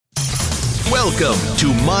Welcome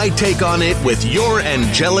to My Take on It with your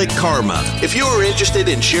angelic karma. If you are interested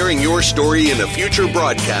in sharing your story in a future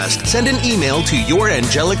broadcast, send an email to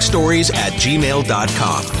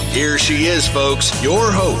yourangelicstories@gmail.com. Here she is, folks,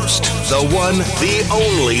 your host, the one, the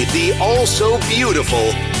only, the also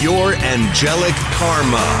beautiful, your angelic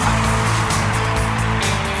karma.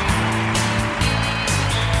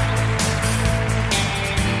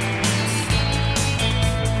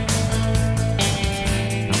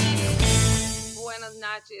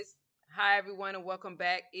 Hi, everyone, and welcome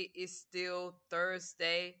back. It is still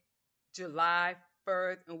Thursday, July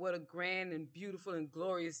 1st, and what a grand and beautiful and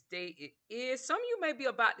glorious day it is. Some of you may be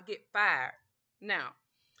about to get fired now,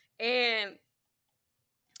 and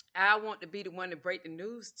I want to be the one to break the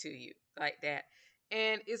news to you like that.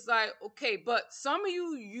 And it's like, okay, but some of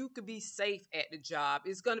you could be safe at the job.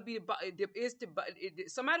 It's going to be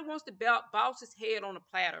somebody wants the boss's head on a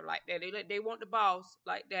platter like that. They want the boss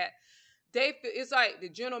like that. It's like the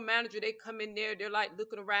general manager, they come in there, they're like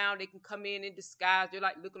looking around, they can come in disguise, they're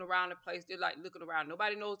like looking around the place, they're like looking around.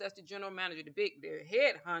 Nobody knows that's the general manager, their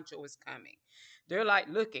head honcho is coming. They're like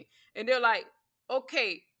looking, and they're like,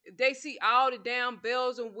 okay, they see all the damn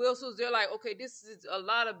bells and whistles. They're like, okay, this is a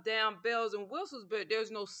lot of damn bells and whistles, but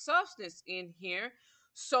there's no substance in here.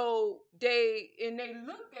 So they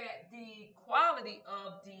look at the quality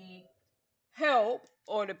of the help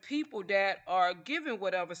or the people that are giving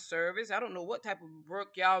whatever service. I don't know what type of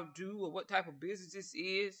work y'all do or what type of business this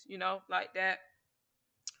is, like that.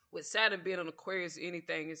 With Saturn being on Aquarius,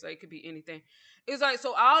 anything, it's like, it could be anything. It's like,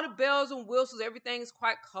 so all the bells and whistles, everything is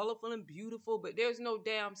quite colorful and beautiful, but there's no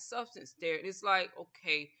damn substance there. It's like,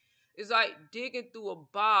 okay, it's like digging through a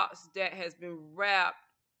box that has been wrapped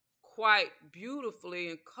quite beautifully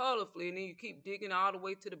and colorfully, and then you keep digging all the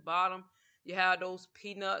way to the bottom. You have those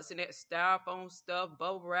peanuts and that styrofoam stuff,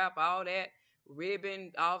 bubble wrap, all that,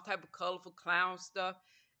 ribbon, all type of colorful clown stuff.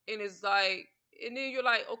 And it's like, and then you're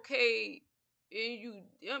like, okay, and you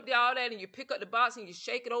empty all that and you pick up the box and you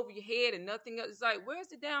shake it over your head and nothing else. It's like, where's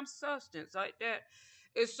the damn substance like that?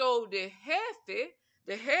 And so the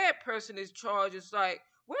head person is charged. It's like,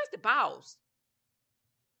 where's the boss?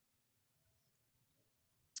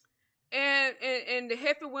 And the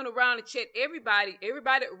Hefe went around and checked everybody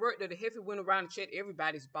that worked there. The Hefe went around and checked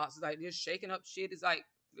everybody's boxes. Like, they're shaking up shit. It's like,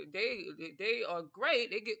 they are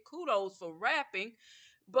great. They get kudos for rapping.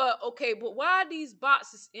 But okay, but why are these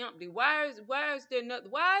boxes empty? Why is there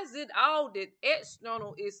nothing? Why is it all that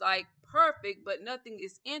external is like perfect, but nothing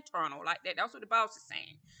is internal like that? That's what the boss is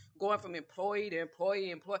saying. Going from employee to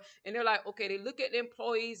employee, and they're like, okay, they look at the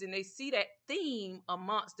employees and they see that theme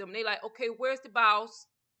amongst them. They like, okay, where's the boss?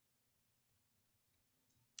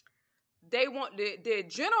 They want the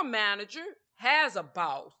general manager has a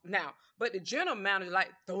boss now, but the general manager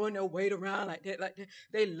like throwing their weight around like that.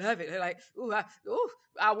 They love it. They're like,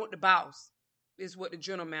 I want the boss. Is what the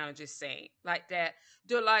general manager is saying like that.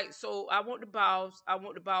 They're like, so I want the boss. I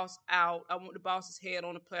want the boss out. I want the boss's head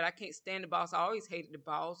on the plate. I can't stand the boss. I always hated the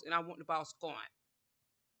boss, and I want the boss gone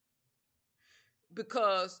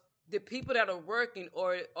because the people that are working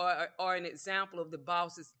are an example of the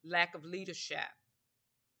boss's lack of leadership.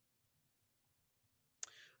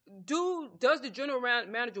 Does the general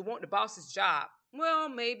manager want the boss's job? Well,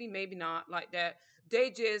 maybe not like that. They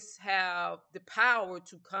just have the power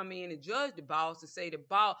to come in and judge the boss and say the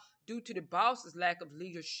boss, due to the boss's lack of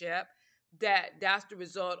leadership, that's the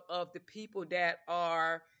result of the people that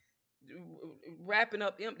are wrapping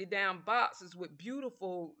up empty down boxes with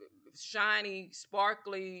beautiful, shiny,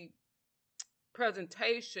 sparkly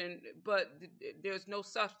presentation, but there's no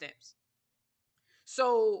substance.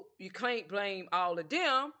 So you can't blame all of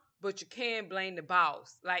them, but you can blame the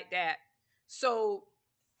boss like that. So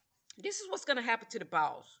this is what's going to happen to the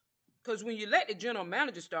boss. Because when you let the general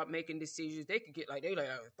manager start making decisions, they could get like, they like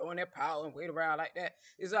throwing their power and weight around like that.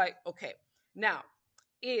 It's like, okay, now,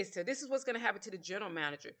 this is what's going to happen to the general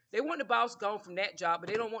manager. They want the boss gone from that job, but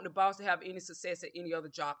they don't want the boss to have any success at any other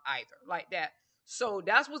job either, like that. So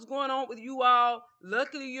that's what's going on with you all.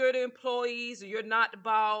 Luckily, you're the employees, or you're not the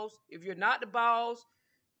boss. If you're not the boss,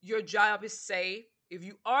 your job is safe. If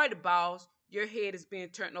you are the boss, your head is being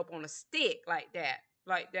turned up on a stick like that.